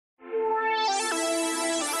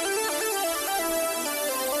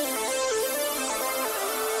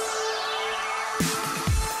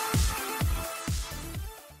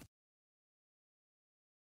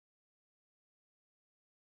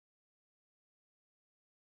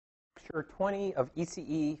lecture 20 of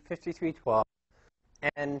ECE 5312,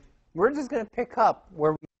 and we're just going to pick up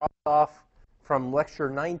where we dropped off from lecture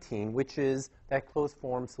 19, which is that closed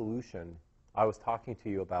form solution I was talking to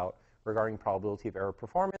you about regarding probability of error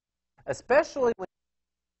performance, especially when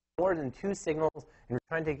more than two signals and we're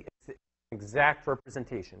trying to get an exact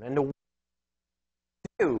representation. And what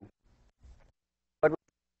we do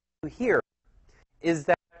here is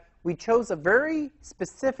that we chose a very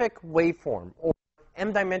specific waveform, or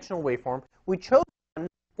m-dimensional waveform. We chose one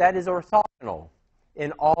that is orthogonal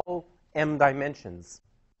in all m dimensions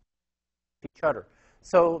of each other.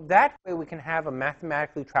 So that way we can have a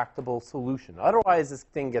mathematically tractable solution. Otherwise, this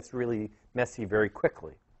thing gets really messy very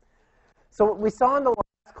quickly. So what we saw in the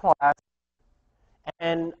last class,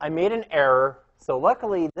 and I made an error. So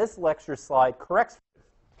luckily, this lecture slide corrects it.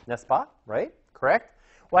 N'est-ce pas? Right? Correct?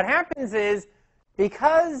 What happens is,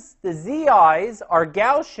 because the ZIs are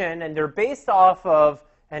Gaussian and they're based off of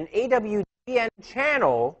an AWGN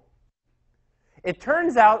channel, it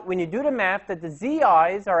turns out when you do the math that the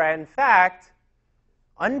ZIs are in fact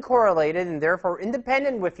uncorrelated and therefore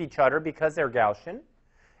independent with each other because they're Gaussian.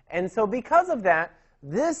 And so because of that,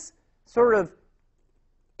 this sort of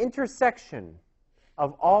intersection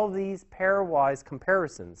of all these pairwise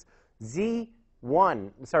comparisons,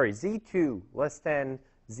 Z2 less than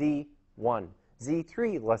Z1,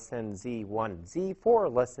 Z3 less than Z1,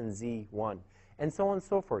 Z4 less than Z1, and so on and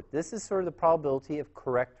so forth. This is sort of the probability of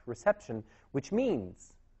correct reception, which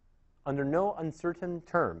means, under no uncertain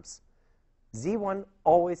terms, Z1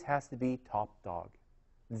 always has to be top dog.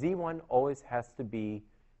 Z1 always has to be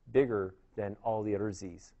bigger than all the other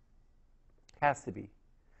Z's. Has to be.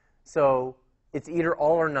 So it's either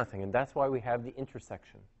all or nothing, and that's why we have the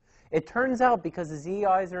intersection. It turns out because the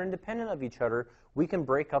ZIs are independent of each other, we can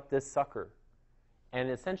break up this sucker. And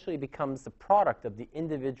it essentially becomes the product of the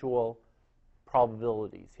individual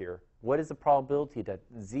probabilities here. What is the probability that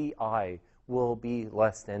ZI will be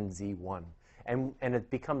less than Z1? And it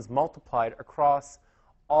becomes multiplied across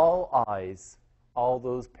all I's, all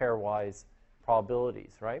those pairwise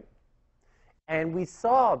probabilities, right? And we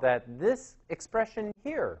saw that this expression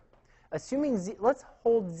here, assuming let's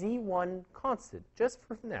hold Z1 constant just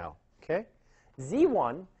for now, okay?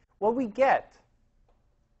 Z1, what we get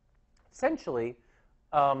essentially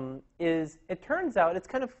is, it turns out it's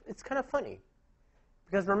kind of funny,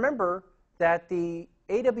 because remember that the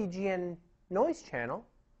AWGN noise channel,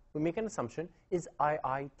 we make an assumption, is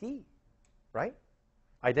IID, right?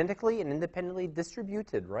 Identically and independently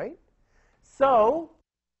distributed, right? So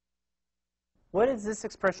what is this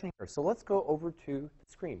expression here? So let's go over to the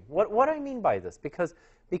screen. What do I mean by this? Because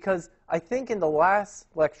I think in the last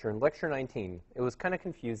lecture, in lecture 19, it was kind of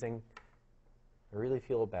confusing. I really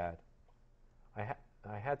feel bad. I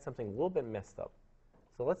had something a little bit messed up.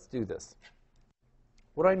 So let's do this.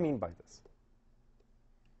 What do I mean by this?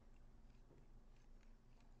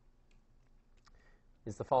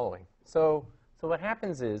 Is the following. So what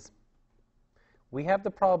happens is we have the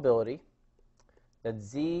probability that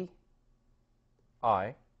ZI, no,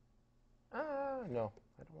 I don't want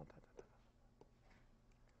that.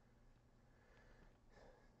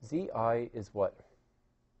 ZI is what?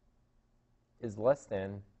 Is less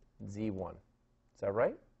than Z1. Is that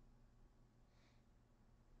right?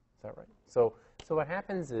 Is that right? So what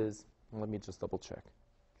happens is, let me just double check.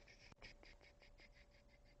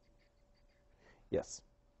 Yes.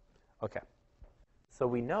 Okay. So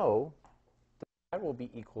we know that will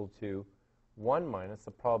be equal to 1 minus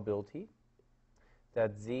the probability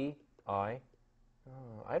that ZI, I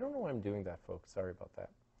don't know why I'm doing that, folks. Sorry about that,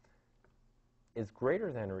 is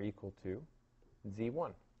greater than or equal to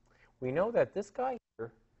Z1. We know that this guy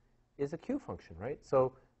here is a Q function, right?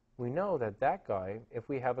 So we know that that guy, if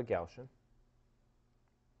we have a Gaussian,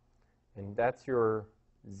 and that's your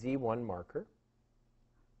Z1 marker,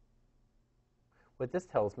 what this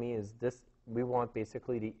tells me is this, we want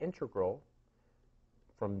basically the integral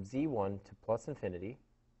from Z1 to plus infinity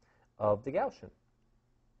of the Gaussian.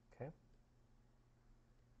 Okay?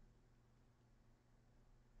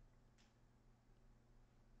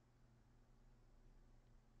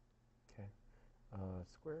 Okay.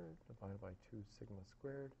 Squared divided by 2 sigma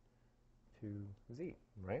squared to Z,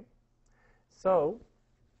 right? So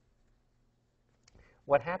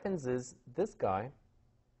what happens is this guy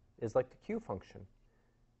is like the Q function.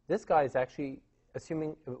 This guy is actually,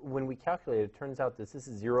 assuming when we calculate it, it turns out this is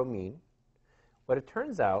a zero mean. What it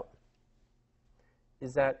turns out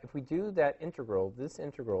is that if we do that integral, this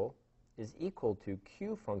integral is equal to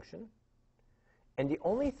Q function. And the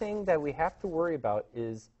only thing that we have to worry about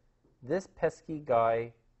is this pesky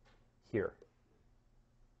guy here,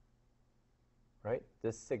 right?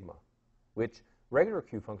 This sigma, which regular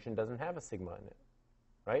Q function doesn't have a sigma in it,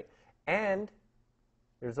 right? And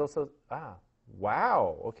there's also,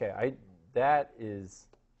 wow, okay, that is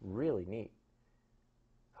really neat.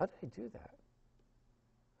 How did I do that?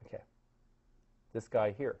 Okay, this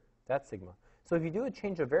guy here, that's sigma. So if you do a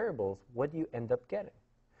change of variables, what do you end up getting?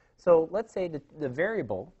 So let's say that the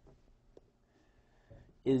variable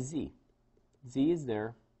is z. Z is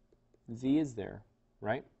there,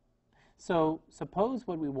 right? So suppose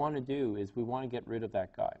what we want to do is we want to get rid of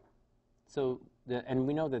that guy. So, and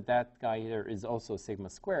we know that that guy here is also sigma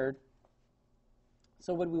squared.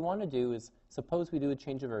 So what we want to do is, suppose we do a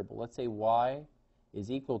change of variable. Let's say y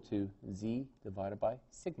is equal to z divided by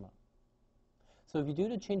sigma. So if you do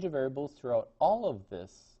the change of variables throughout all of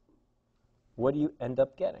this, what do you end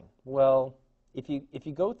up getting? Well, if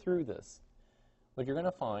you go through this, what you're going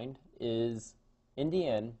to find is, in the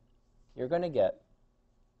end, you're going to get,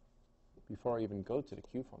 before I even go to the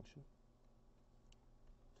Q function,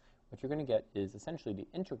 what you're going to get is essentially the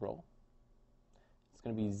integral. It's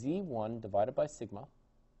going to be z1 divided by sigma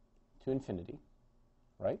to infinity,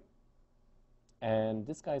 right? And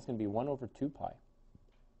this guy is going to be 1 over 2 pi.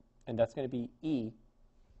 And that's going to be e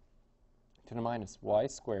to the minus y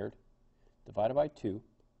squared divided by 2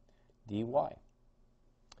 dy.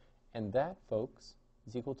 And that, folks,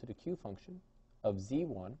 is equal to the Q function of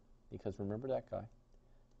z1, because remember that guy,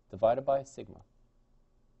 divided by sigma.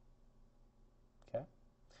 Okay?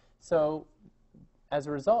 So, as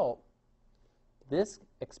a result, this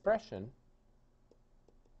expression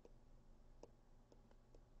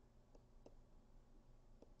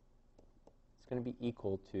is going to be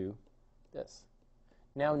equal to this.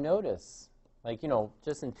 Now notice, like,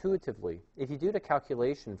 just intuitively, if you do the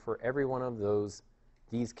calculation for every one of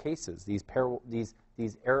these cases, these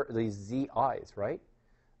zi's, right?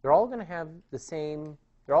 They're all going to have the same.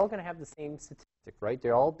 They're all going to have the same statistic, right?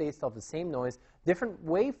 They're all based off the same noise, different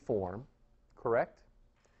waveform, correct?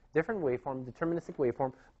 Different waveform, deterministic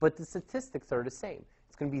waveform, but the statistics are the same.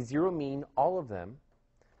 It's going to be zero mean, all of them.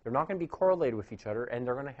 They're not going to be correlated with each other, and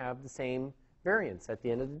they're going to have the same variance at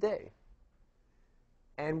the end of the day.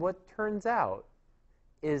 And what turns out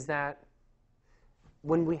is that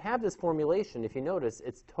when we have this formulation, if you notice,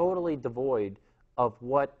 it's totally devoid of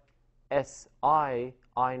what SI,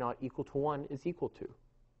 I not equal to 1, is equal to.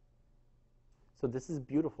 So this is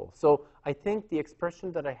beautiful. So I think the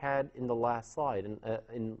expression that I had in the last slide,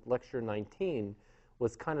 in lecture 19,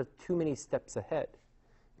 was kind of too many steps ahead.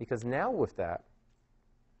 Because now with that,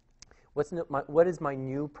 what is my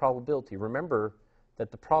new probability? Remember that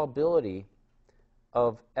the probability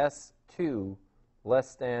of S2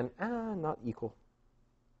 less than, not equal,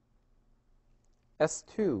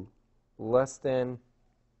 S2 less than,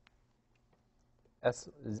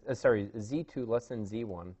 Z2 less than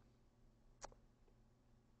Z1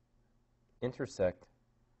 intersect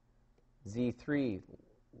Z3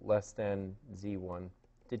 less than Z1,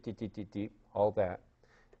 all that,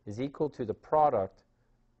 is equal to the product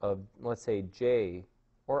of, let's say, J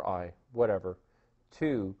or I, whatever,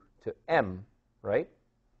 2 to M, right?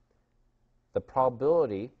 The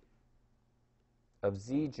probability of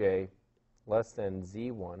Zj less than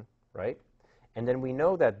Z1, right? And then we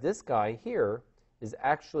know that this guy here is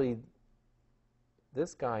actually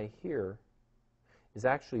this guy here,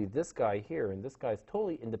 and this guy is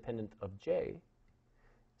totally independent of J.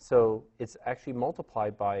 So it's actually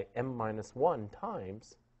multiplied by M minus 1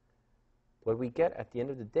 times. What we get at the end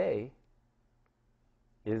of the day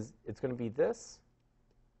is it's going to be this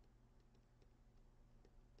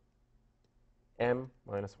M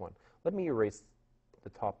minus 1. Let me erase the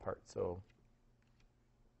top part. So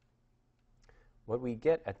what we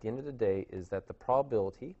get at the end of the day is that the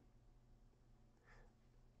probability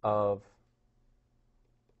of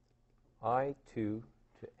I2 to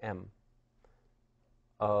M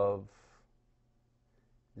of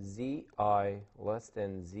Zi less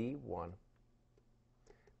than Z1,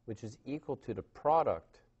 which is equal to the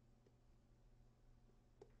product.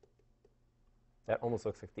 That almost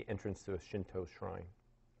looks like the entrance to a Shinto shrine.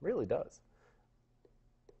 It really does.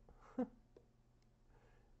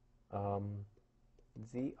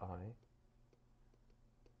 Zi,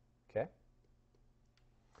 okay?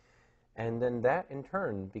 And then that in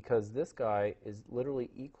turn, because this guy is literally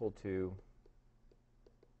equal to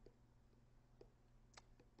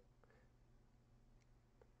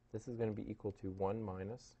this is going to be equal to 1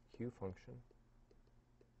 minus Q function,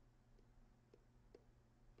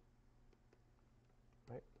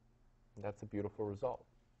 right? And that's a beautiful result.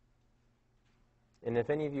 And if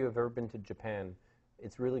any of you have ever been to Japan,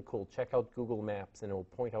 it's really cool. Check out Google Maps, and it will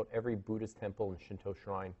point out every Buddhist temple and Shinto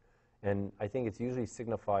shrine. And I think it's usually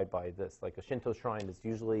signified by this. Like a Shinto shrine is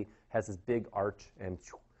usually has this big arch, and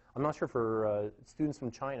I'm not sure for students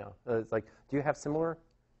from China. It's like, do you have similar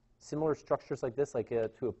structures like this, like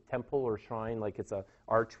to a temple or shrine, like it's a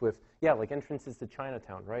arch with, yeah, like entrances to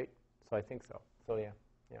Chinatown, right? So I think so. So yeah.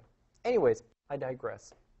 Anyways, I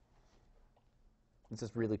digress. It's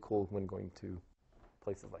just really cool when going to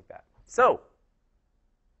places like that. So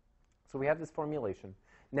we have this formulation.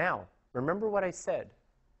 Now, remember what I said.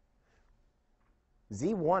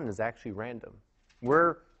 Z1 is actually random.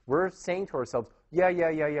 We're saying to ourselves, yeah,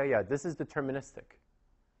 this is deterministic.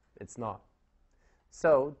 It's not.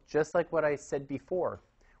 So just like what I said before,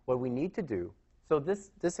 what we need to do, so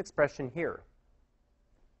this expression here,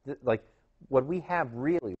 like what we have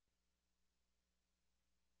really,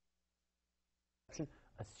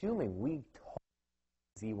 assuming we told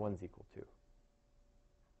Z1 is equal to.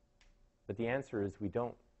 But the answer is we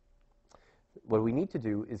don't. What we need to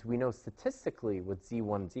do is we know statistically what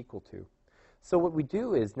Z1 is equal to. So what we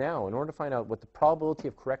do is now, in order to find out what the probability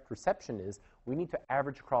of correct reception is, we need to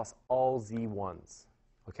average across all Z1s.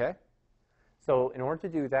 Okay? So in order to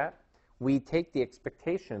do that, we take the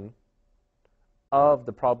expectation of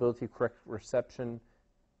the probability of correct reception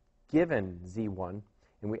given Z1,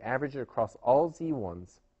 and we average it across all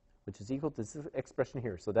Z1s, which is equal to this expression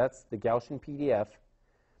here. So that's the Gaussian PDF,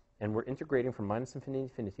 and we're integrating from minus infinity to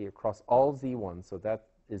infinity across all Z1s. So that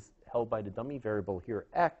is held by the dummy variable here,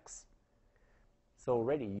 x. So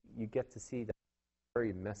already you get to see that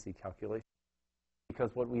very messy calculation.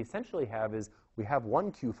 Because what we essentially have is we have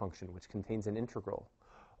one Q function, which contains an integral.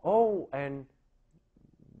 Oh, and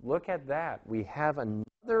look at that. We have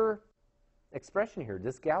another expression here,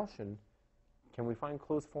 this Gaussian. Can we find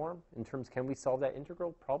closed form in terms, can we solve that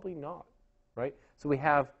integral? Probably not, right? So we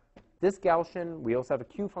have this Gaussian. We also have a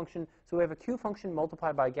Q function. So we have a Q function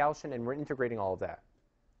multiplied by a Gaussian, and we're integrating all of that,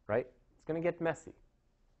 right? It's going to get messy.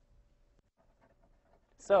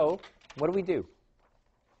 So what do we do?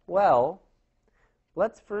 Well,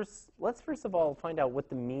 let's first of all find out what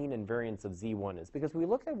the mean and variance of Z1 is, because we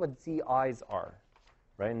looked at what ZIs are,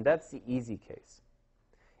 right? And that's the easy case.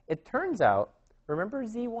 It turns out, remember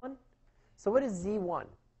Z1? So what is Z1?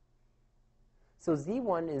 So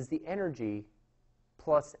Z1 is the energy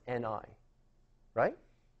plus Ni, right?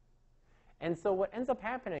 And so what ends up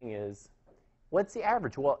happening is, what's the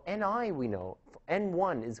average? Well, Ni we know,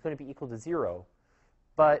 N1 is going to be equal to 0,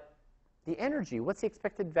 but the energy, what's the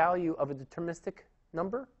expected value of a deterministic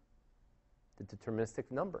number? The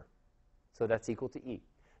deterministic number. So that's equal to E.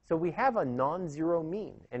 So we have a non-zero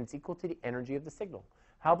mean, and it's equal to the energy of the signal.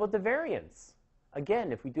 How about the variance?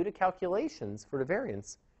 Again, if we do the calculations for the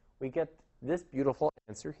variance, we get this beautiful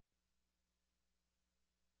answer here.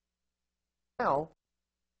 Now,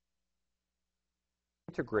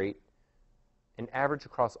 integrate and average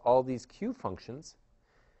across all these Q functions,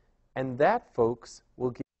 and that, folks,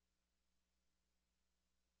 will give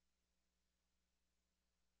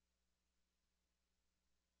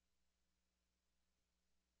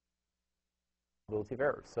probability of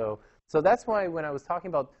error. So that's why when I was talking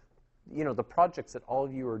about, the projects that all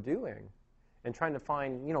of you are doing and trying to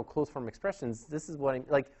find, closed form expressions, this is what I'm,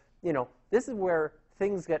 like, this is where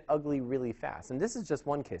things get ugly really fast. And this is just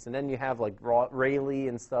one case. And then you have, like, Rayleigh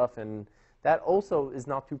and stuff, and that also is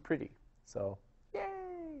not too pretty. So,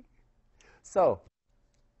 yay! So,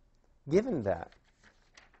 given that,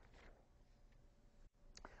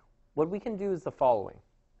 what we can do is the following.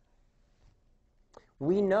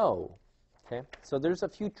 We know, okay, so there's a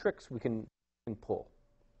few tricks we can pull.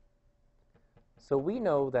 So we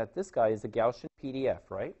know that this guy is a Gaussian PDF,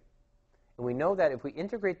 right? And we know that if we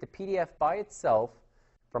integrate the PDF by itself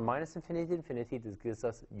from minus infinity to infinity, this gives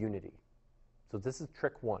us unity. So this is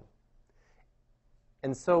trick one.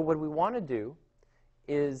 And so what we want to do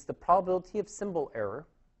is the probability of symbol error,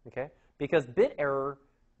 okay? Because bit error,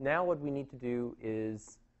 now what we need to do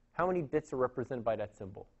is how many bits are represented by that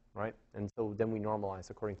symbol, right? And so then we normalize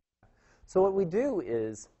according to that. So what we do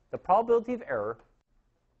is the probability of error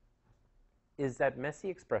is that messy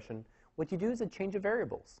expression. What you do is a change of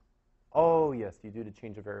variables. Oh, yes, you do the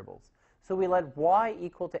change of variables. So we let y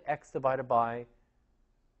equal to x divided by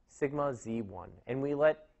sigma z1. And we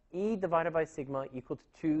let e divided by sigma equal to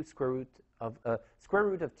 2 square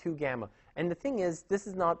root of 2 gamma. And the thing is, this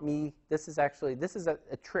is not me. This is actually, this is a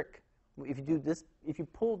trick. If you do this, if you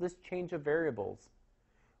pull this change of variables,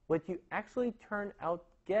 what you actually turn out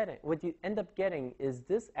getting, what you end up getting is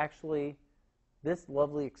this actually, this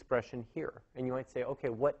lovely expression here. And you might say, okay,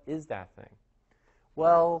 what is that thing?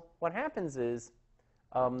 Well, what happens is,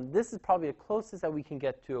 this is probably the closest that we can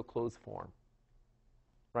get to a closed form,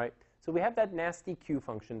 right? So we have that nasty Q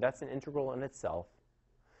function. That's an integral in itself.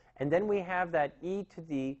 And then we have that e to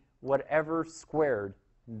the whatever squared.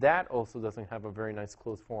 That also doesn't have a very nice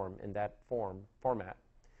closed form in that format.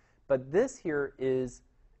 But this here is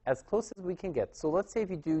as close as we can get. So let's say if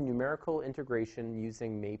you do numerical integration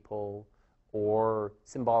using Maple or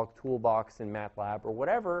Symbolic Toolbox in MATLAB or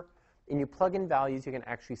whatever, and you plug in values, you can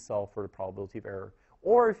actually solve for the probability of error.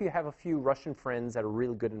 Or if you have a few Russian friends that are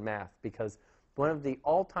really good in math, because one of the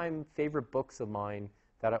all-time favorite books of mine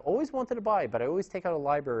that I always wanted to buy, but I always take out of the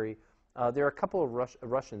library, there are a couple of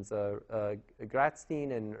Russians,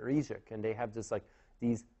 Gratstein and Rizhik, and they have just like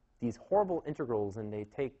these horrible integrals, and they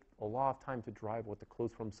take a lot of time to drive what the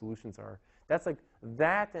closed form solutions are. That's like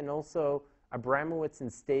that, and also Abramowitz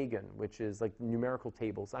and Stegan, which is like numerical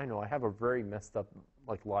tables. I know I have a very messed up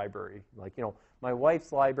like library. Like, you know, my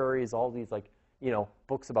wife's library is all these like, you know,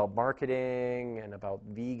 books about marketing and about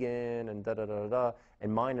vegan and da-da-da-da,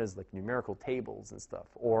 and mine is like numerical tables and stuff.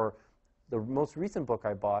 Or the most recent book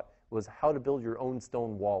I bought was How to Build Your Own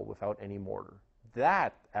Stone Wall Without Any Mortar.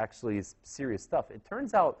 That actually is serious stuff. It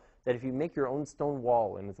turns out that if you make your own stone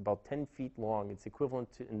wall and it's about 10 feet long, it's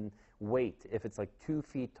equivalent to in weight. If it's like 2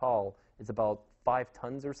 feet tall, it's about 5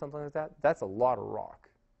 tons or something like that. That's a lot of rock,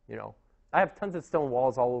 you know. I have tons of stone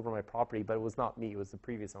walls all over my property, but it was not me. It was the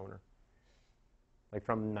previous owner, like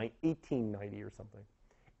from 1890 or something.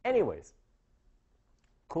 Anyways,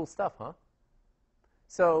 cool stuff, huh?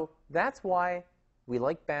 So that's why we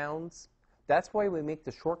like bounds. That's why we make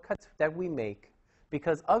the shortcuts that we make,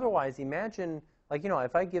 because otherwise, imagine, like, you know,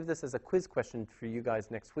 if I give this as a quiz question for you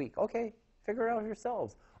guys next week, okay, figure it out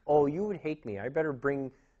yourselves. Oh, you would hate me. I better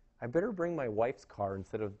bring my wife's car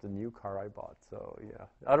instead of the new car I bought. So, yeah.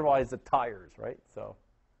 Otherwise, the tires, right? So,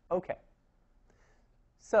 okay.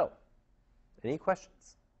 So, any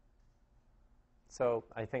questions? So,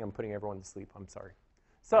 I think I'm putting everyone to sleep. I'm sorry.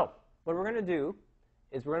 So, what we're going to do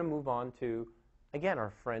is we're going to move on to, again, our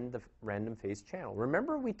friend, the random phase channel.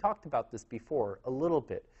 Remember, we talked about this before a little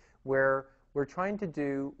bit, where we're trying to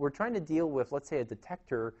deal with, let's say, a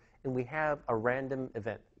detector, and we have a random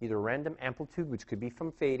event, either random amplitude, which could be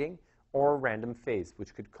from fading, or random phase,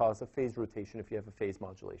 which could cause a phase rotation if you have a phase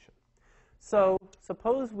modulation. So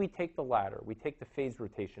suppose we take the latter. We take the phase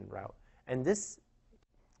rotation route. And this,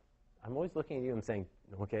 I'm always looking at you and saying,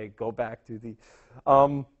 okay, go back to the,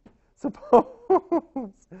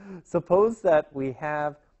 suppose that we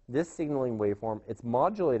have this signaling waveform. It's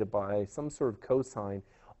modulated by some sort of cosine.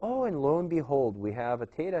 Oh, and lo and behold, we have a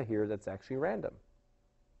theta here that's actually random.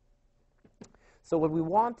 So what we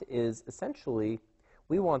want is, essentially,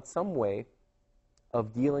 we want some way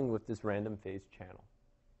of dealing with this random phase channel,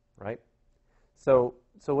 right? So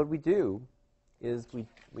what we do is we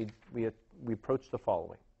approach the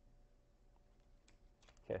following.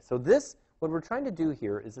 Okay, so this, what we're trying to do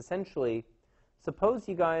here is essentially, suppose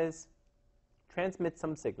you guys transmit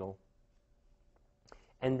some signal,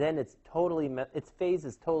 and then its phase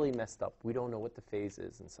is totally messed up. We don't know what the phase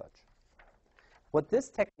is and such. What this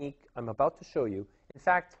technique I'm about to show you, in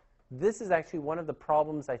fact, this is actually one of the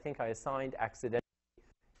problems I think I assigned accidentally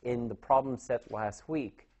in the problem set last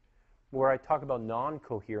week, where I talk about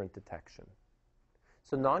non-coherent detection.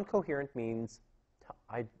 So non-coherent means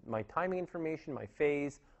my timing information, my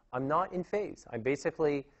phase, I'm not in phase. I'm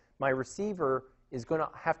basically, my receiver is going to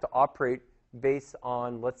have to operate based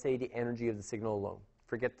on, let's say, the energy of the signal alone.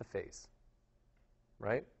 Forget the phase,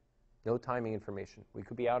 right? No timing information. We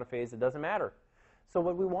could be out of phase. It doesn't matter. So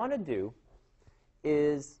what we want to do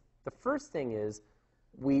is, the first thing is,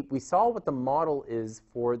 we saw what the model is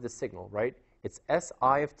for the signal, right? It's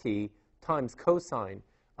SI of t times cosine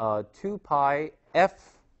 2 pi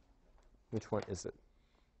f, which one is it?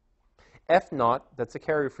 F naught, that's a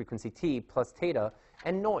carrier frequency t, plus theta,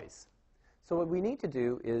 and noise. So what we need to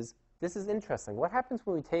do is, this is interesting. What happens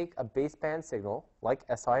when we take a baseband signal, like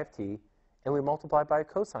SI of t, and we multiply by a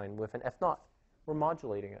cosine with an F naught? We're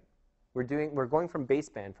modulating it. We're going from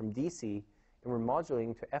baseband, from DC, and we're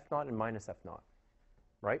modulating to F naught and minus F naught,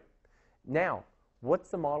 right? Now, what's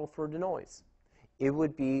the model for the noise? It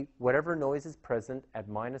would be whatever noise is present at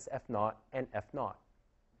minus F naught and F naught.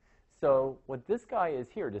 So what this guy is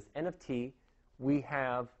here, this N of t, we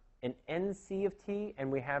have an NC of t,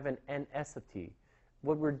 and we have an NS of t.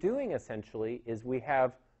 What we're doing, essentially, is we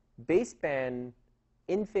have baseband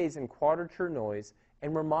in phase and quadrature noise,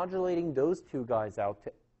 and we're modulating those two guys out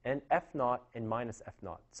to an F naught and minus F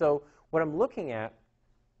naught. So what I'm looking at,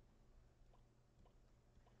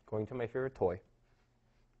 going to my favorite toy,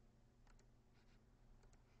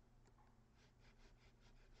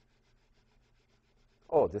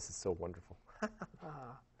 oh, this is so wonderful.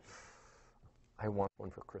 I want one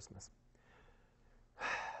for Christmas.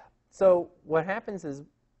 So what happens is,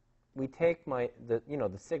 we take the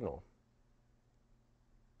signal.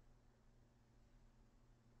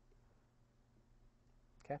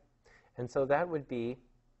 Okay? And so that would be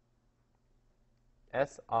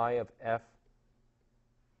SI of f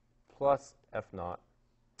plus f naught.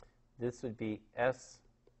 This would be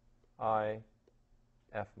SI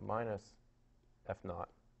f minus f naught.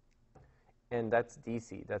 And that's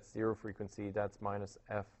DC. That's zero frequency. That's minus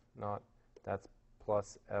f naught. That's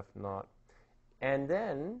plus f naught. And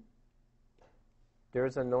then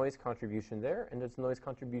there's a noise contribution there, and there's a noise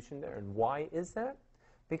contribution there. And why is that?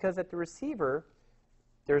 Because at the receiver,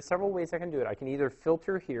 there are several ways I can do it. I can either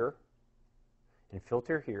filter here and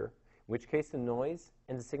filter here, in which case the noise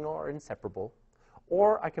and the signal are inseparable,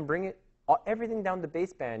 or I can bring it everything down to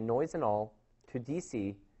baseband, noise and all, to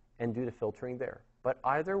DC and do the filtering there. But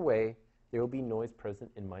either way, there will be noise present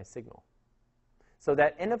in my signal. So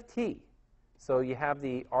that n of t, so you have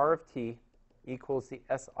the r of t equals the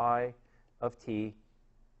SI of t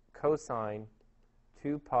cosine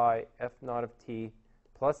 2 pi f naught of t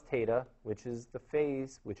plus theta, which is the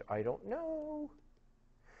phase, which I don't know,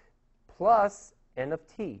 plus n of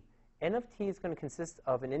t. N of t is going to consist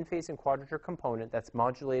of an in-phase and quadrature component that's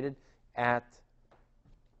modulated at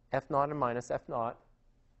f naught and minus f naught.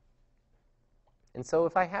 And so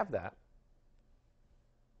if I have that,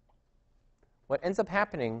 what ends up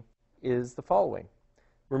happening is the following.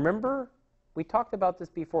 Remember, we talked about this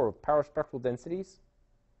before with power spectral densities.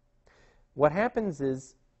 What happens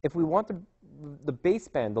is, if we want the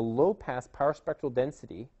baseband, the low-pass power spectral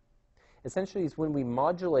density, essentially is when we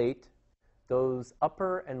modulate those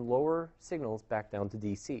upper and lower signals back down to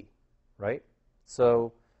DC, right?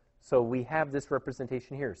 So we have this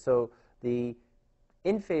representation here. So the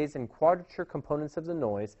in-phase and quadrature components of the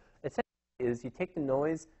noise essentially is you take the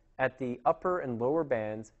noise at the upper and lower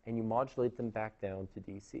bands and you modulate them back down to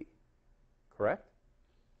DC. Correct?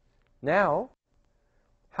 Now,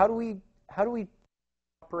 how do we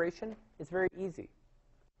operation? It's very easy.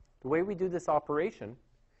 The way we do this operation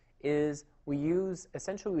is we use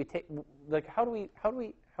essentially we take like how do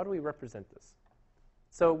we represent this?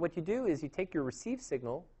 So what you do is you take your receive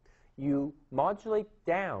signal, you modulate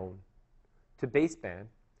down to baseband,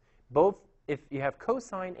 both if you have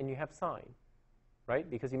cosine and you have sine, right?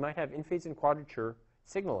 Because you might have in-phase and quadrature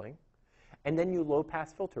signaling, and then you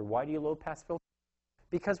low-pass filter. Why do you low-pass filter?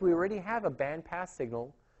 Because we already have a band-pass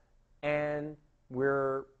signal, and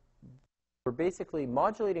we're basically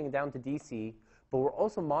modulating it down to DC, but we're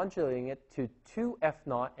also modulating it to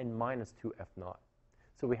 2f0 and minus 2f0.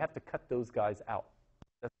 So we have to cut those guys out.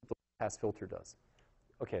 That's what the low-pass filter does.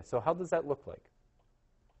 Okay, so how does that look like?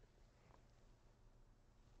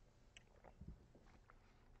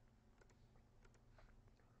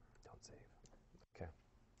 Don't save. Okay.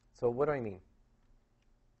 So what do I mean?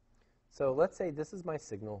 So let's say this is my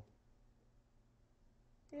signal.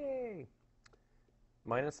 Yay!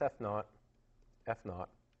 Minus f0, f0.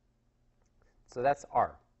 So that's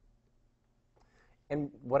R.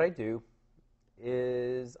 And what I do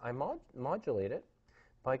is I modulate it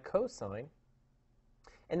by cosine,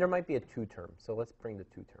 and there might be a 2 term. So let's bring the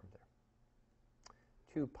 2 term there.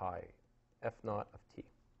 2 pi f0 of t.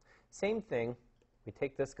 Same thing, we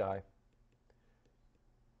take this guy,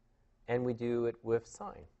 and we do it with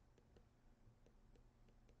sine.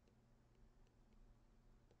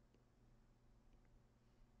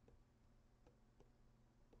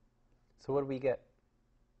 So what do we get?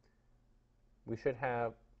 We should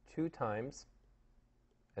have 2 times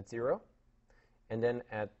at 0, and then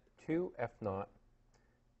at 2f0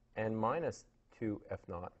 and minus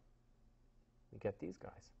 2f0, we get these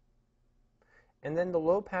guys. And then the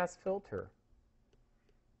low-pass filter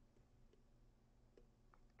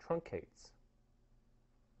truncates.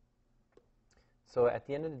 So at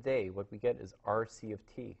the end of the day, what we get is RC of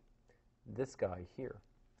t, this guy here.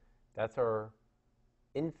 That's our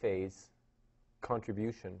in-phase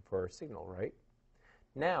contribution for our signal, right?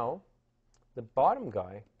 Now, the bottom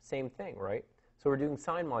guy, same thing, right? So we're doing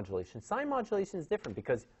sine modulation. Sine modulation is different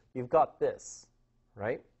because you've got this,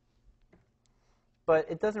 right? But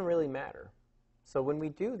it doesn't really matter. So when we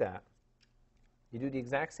do that, you do the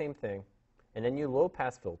exact same thing, and then you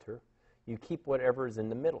low-pass filter. You keep whatever is in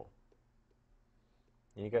the middle.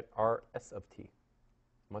 And you get RS of t,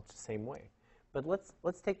 much the same way. But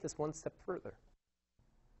let's take this one step further.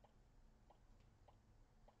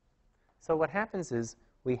 So what happens is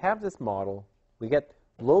we have this model. We get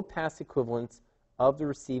low-pass equivalents of the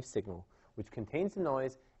received signal, which contains the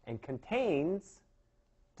noise and contains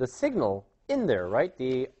the signal in there, right?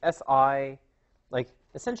 The SI, like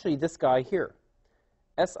essentially this guy here,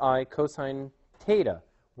 SI cosine theta.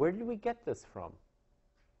 Where did we get this from?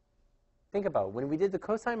 think about it. When we did the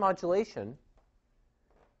cosine modulation,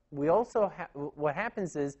 we also what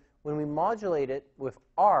happens is when we modulate it with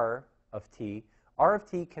r of t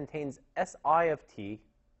contains si of t.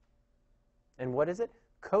 And what is it?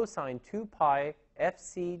 Cosine 2 pi f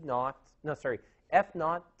naught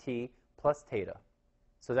t plus theta.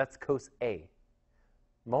 So that's cos A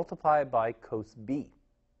multiplied by cos B.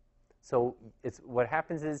 So what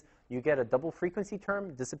happens is you get a double frequency term,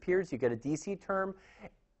 it disappears, you get a DC term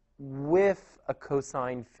with a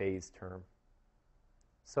cosine phase term.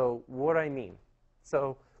 So what do I mean?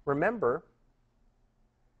 So remember,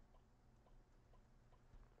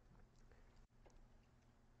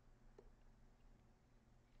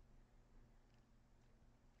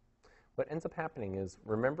 what ends up happening is,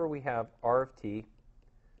 remember we have r of t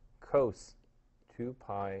cos 2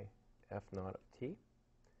 pi f naught of t.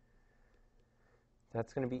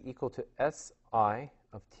 That's going to be equal to si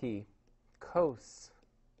of t cos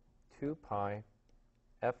 2 pi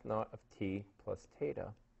f naught of t plus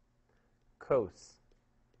theta cos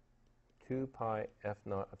 2 pi f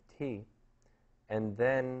naught of t, and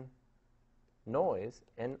then noise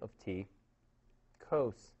n of t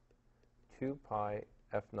cos 2 pi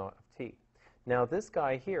f naught of t. Now this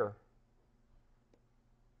guy here,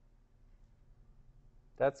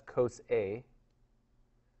 that's cos A,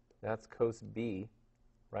 that's cos B,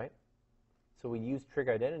 right? So we use trig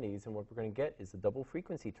identities, and what we're going to get is a double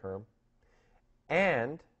frequency term,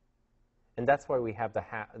 and that's why we have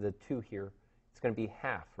the 2 here. It's going to be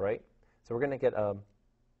half, right? So we're going to get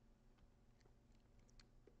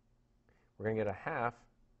a half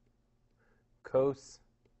cos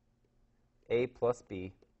A plus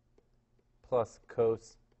B plus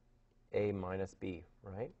cos A minus B,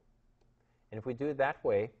 right? And if we do it that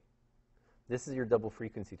way, this is your double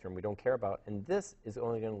frequency term we don't care about, and this is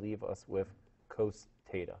only going to leave us with cos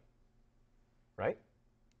theta, right?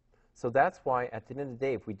 So that's why at the end of the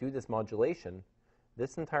day, if we do this modulation,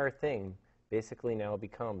 this entire thing basically now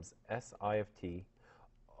becomes si of t.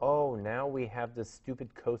 Oh, now we have this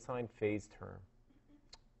stupid cosine phase term.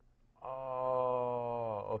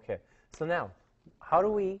 Oh, okay. So now, how do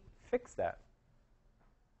we fix that?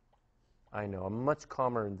 I know, I'm much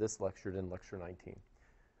calmer in this lecture than lecture 19.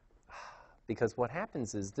 Because what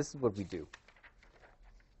happens is, this is what we do.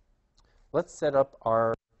 Let's set up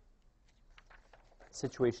our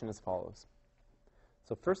situation as follows.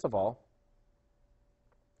 So first of all,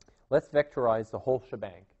 let's vectorize the whole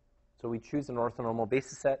shebang. So we choose an orthonormal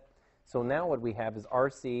basis set. So now what we have is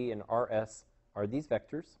RC and RS are these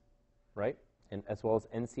vectors, right? And as well as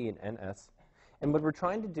NC and NS. And what we're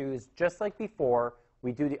trying to do is, just like before,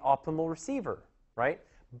 we do the optimal receiver, right?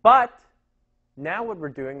 But now what we're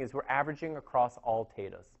doing is we're averaging across all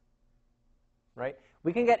thetas, right?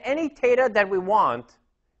 We can get any theta that we want,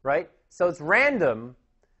 right? So it's random.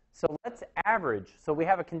 So let's average. So we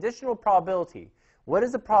have a conditional probability. What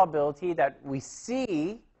is the probability that we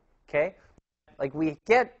see, okay, like we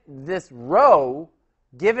get this row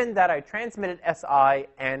given that I transmitted SI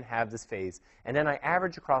and have this phase, and then I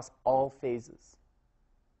average across all phases,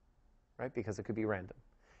 right, because it could be random.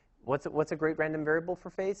 What's a great random variable for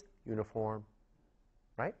phase? Uniform,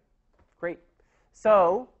 right? Great.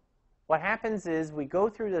 So what happens is we go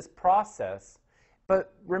through this process,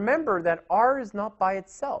 but remember that R is not by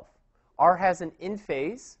itself. R has an in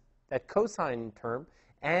phase, that cosine term,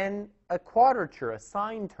 and a quadrature, a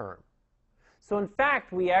sine term. So in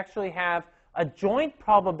fact, we actually have a joint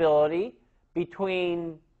probability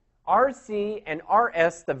between RC and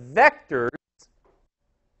RS, the vectors,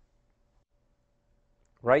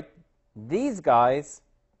 right? These guys,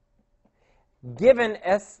 given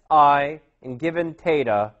SI and given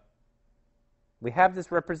theta, we have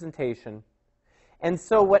this representation. And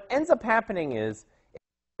so what ends up happening is, it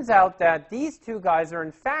turns out that these two guys are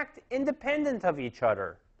in fact independent of each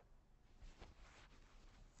other.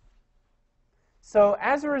 So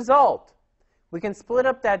as a result, we can split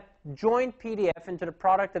up that joint PDF into the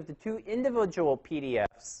product of the two individual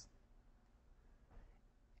PDFs.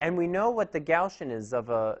 And we know what the Gaussian is of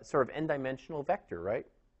a sort of n-dimensional vector, right?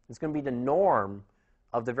 It's going to be the norm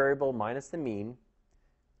of the variable minus the mean.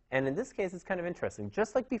 And in this case, it's kind of interesting.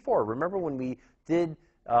 Just like before, remember when we did,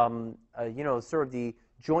 sort of the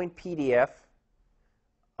joint PDF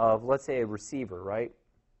of, let's say, a receiver, right?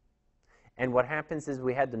 And what happens is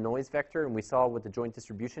we had the noise vector, and we saw what the joint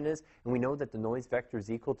distribution is, and we know that the noise vector is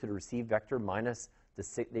equal to the received vector minus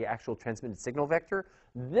the actual transmitted signal vector.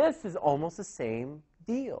 This is almost the same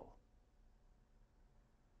deal.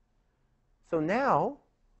 So now,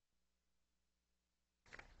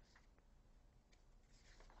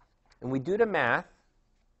 and we do the math,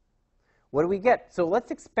 what do we get? So let's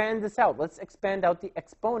expand this out. Let's expand out the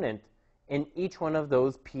exponent in each one of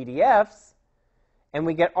those PDFs, and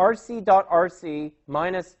we get rc.rc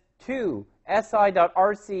minus 2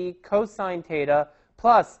 si.rc cosine theta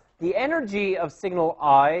plus the energy of signal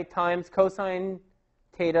I times cosine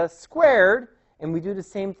theta squared, and we do the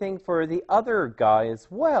same thing for the other guy as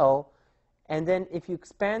well. And then if you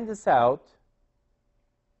expand this out,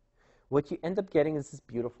 what you end up getting is this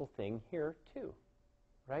beautiful thing here too,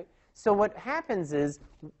 right? So what happens is,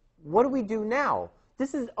 what do we do now?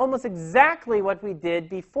 This is almost exactly what we did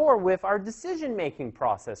before with our decision-making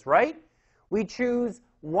process, right? We choose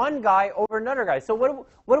one guy over another guy. So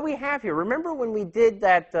what do we have here? Remember when we did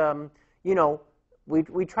that,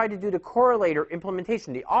 we tried to do the correlator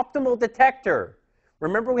implementation, the optimal detector.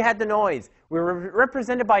 Remember we had the noise. We were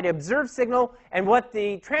represented by the observed signal and what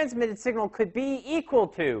the transmitted signal could be equal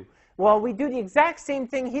to. Well, we do the exact same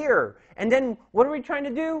thing here. And then what are we trying to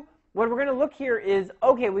do? What we're going to look here is,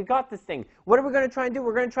 okay, we got this thing. What are we going to try and do?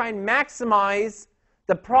 We're going to try and maximize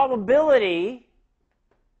the probability,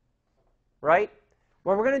 right?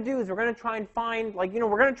 What we're going to do is we're going to try and find, we're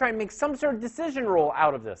going to try and make some sort of decision rule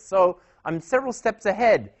out of this. So I'm several steps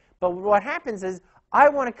ahead. But what happens is I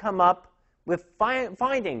want to come up with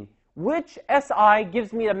finding which SI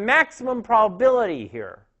gives me the maximum probability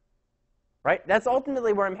here, right? That's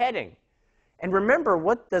ultimately where I'm heading. And remember,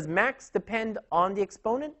 what does max depend on the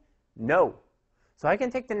exponent? No. So I can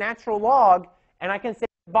take the natural log, and I can say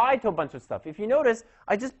goodbye to a bunch of stuff. If you notice,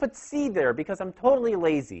 I just put C there because I'm totally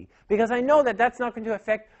lazy, because I know that that's not going to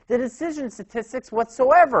affect the decision statistics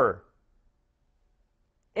whatsoever.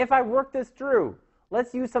 If I work this through,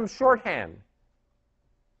 let's use some shorthand.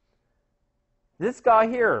 This guy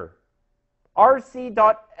here, rc.si,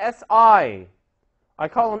 I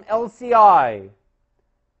call him LCI,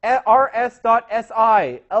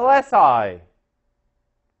 rs.si, LSI.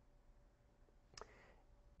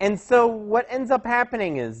 And so what ends up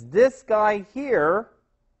happening is this guy here,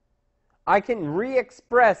 I can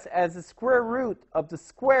re-express as the square root of the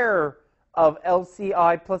square of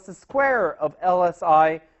LCI plus the square of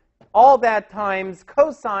LSI, all that times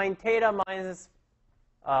cosine theta minus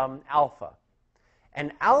alpha.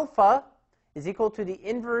 And alpha is equal to the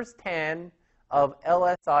inverse tan of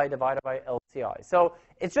LSI divided by LCI. So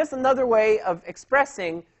it's just another way of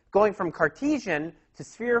expressing going from Cartesian to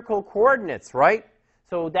spherical coordinates, right?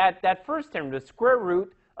 So that first term, the square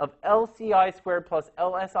root of LCI squared plus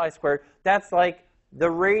LSI squared, that's like the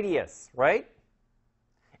radius, right?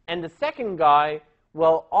 And the second guy,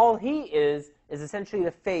 well, all he is essentially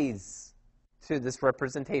the phase to this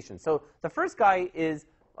representation. So the first guy is,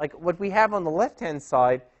 like what we have on the left-hand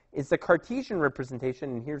side is the Cartesian representation,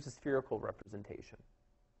 and here's the spherical representation.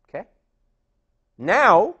 Okay?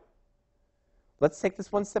 Now, let's take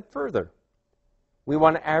this one step further. We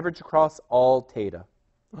want to average across all theta.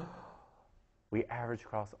 We average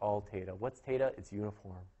across all theta. What's theta? It's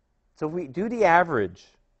uniform. So if we do the average,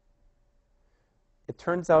 it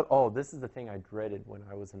turns out, oh, this is the thing I dreaded when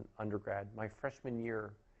I was an undergrad. My freshman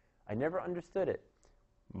year, I never understood it.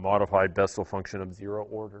 Modified Bessel function of zero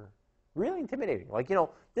order. Really intimidating. Like,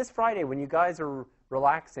 this Friday when you guys are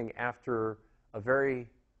relaxing after a very,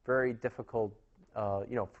 very difficult,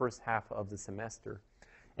 first half of the semester,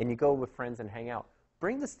 and you go with friends and hang out,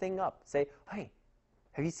 bring this thing up. Say, hey,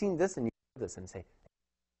 have you seen this? And you do this and say,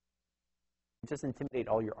 just intimidate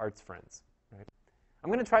all your arts friends. Right? I'm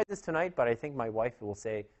going to try this tonight, but I think my wife will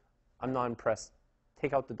say, I'm not impressed.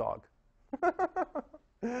 Take out the dog.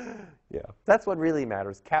 Yeah, that's what really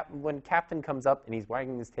matters. When Captain comes up and he's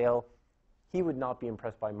wagging his tail, he would not be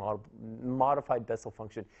impressed by modified Bessel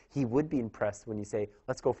function. He would be impressed when you say,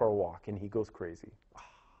 let's go for a walk, and he goes crazy.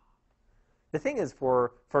 The thing is,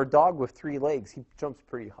 for a dog with 3 legs, he jumps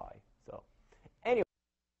pretty high. So anyway,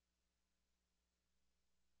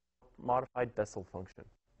 modified Bessel function.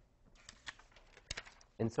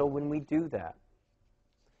 And so when we do that,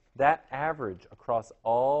 that average across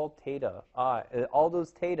all theta, all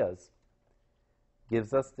those thetas,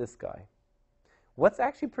 gives us this guy. What's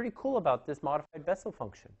actually pretty cool about this modified Bessel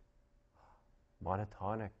function?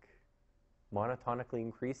 Monotonic. Monotonically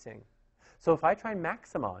increasing. So if I try and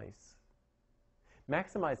maximize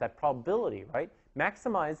that probability, right?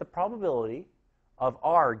 Maximize the probability of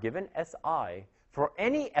R given SI for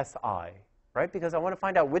any SI, right? Because I want to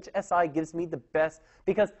find out which SI gives me the best,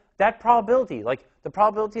 because that probability, like the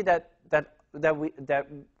probability that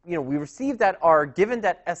we receive that R given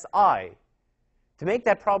that SI, to make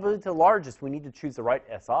that probability the largest, we need to choose the right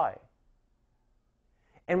SI.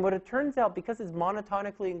 And what it turns out, because it's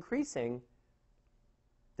monotonically increasing,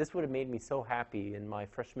 this would have made me so happy in my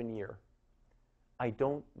freshman year. I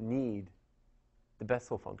don't need the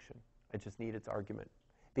Bessel function. I just need its argument,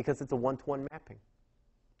 because it's a one-to-one mapping,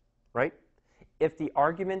 right? If the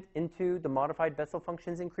argument into the modified Bessel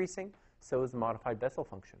function is increasing, so is the modified Bessel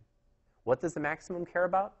function. What does the maximum care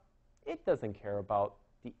about? It doesn't care about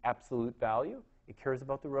the absolute value. It cares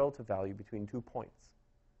about the relative value between 2 points.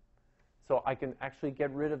 So I can actually get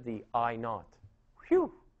rid of the I naught.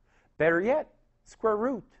 Phew! Better yet, square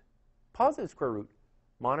root, positive square root,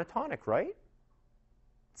 monotonic, right?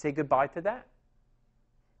 Say goodbye to that.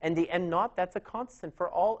 And the n naught, that's a constant for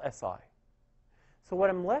all SI. So what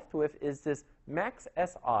I'm left with is this max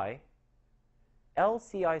SI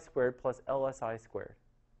LCI squared plus LSI squared,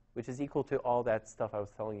 which is equal to all that stuff I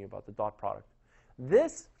was telling you about, the dot product.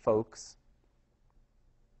 This, folks,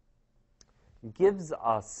 gives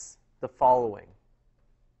us the following.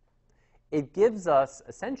 It gives us,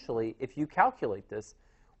 essentially, if you calculate this,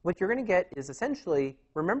 what you're going to get is essentially,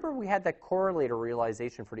 remember we had that correlator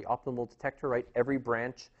realization for the optimal detector, right? Every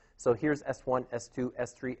branch. So here's S1, S2,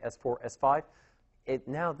 S3, S4, S5.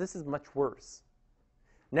 Now this is much worse.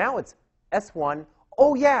 Now it's S1,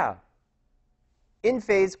 oh yeah,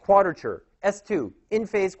 in-phase quadrature. S2,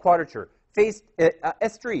 in-phase quadrature.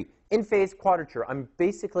 S3, in-phase quadrature. I'm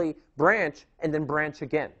basically branch and then branch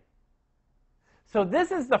again. So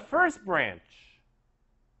this is the first branch,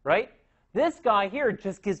 right? This guy here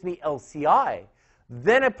just gives me LCI.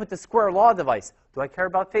 Then I put the square law device. Do I care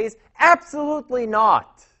about phase? Absolutely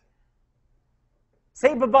not.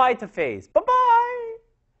 Say bye-bye to phase. Bye-bye.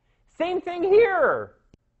 Same thing here.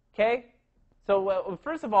 Okay? So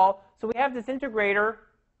first of all, so we have this integrator.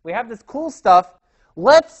 We have this cool stuff.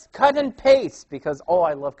 Let's cut and paste because, oh,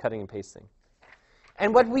 I love cutting and pasting.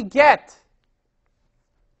 And what we get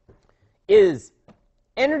is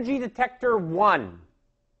energy detector 1,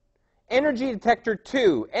 energy detector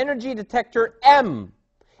 2, energy detector M.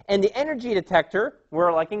 And the energy detector,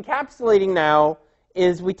 we're like encapsulating now,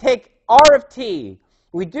 is we take R of t.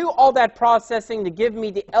 We do all that processing to give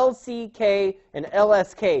me the LCK and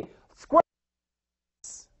LSK. Square,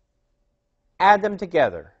 add them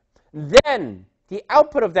together. Then, the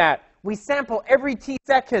output of that, we sample every t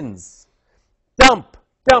seconds. Dump,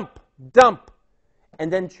 dump, dump,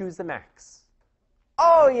 and then choose the max.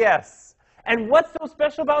 Oh, yes. And what's so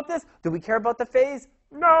special about this? Do we care about the phase?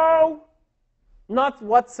 No, not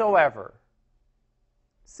whatsoever.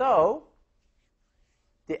 So,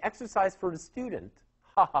 the exercise for the student,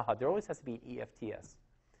 there always has to be an EFTS,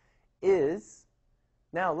 is,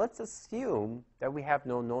 now let's assume that we have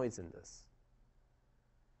no noise in this,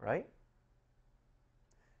 right?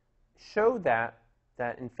 Show that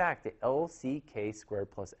in fact, the LCK squared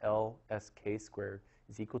plus LSK squared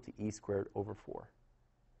is equal to E squared over 4.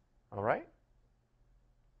 All right?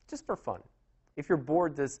 Just for fun. If you're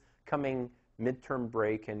bored this coming midterm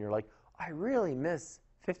break and you're like, I really miss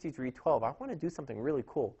 5312. I want to do something really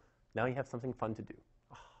cool. Now you have something fun to do.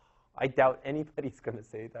 I doubt anybody's going to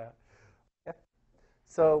say that. Yeah.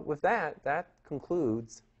 So with that, that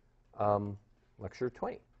concludes lecture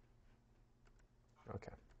 20.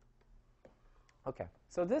 Okay. Okay.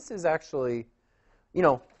 So this is actually,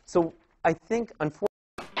 so I think, unfortunately,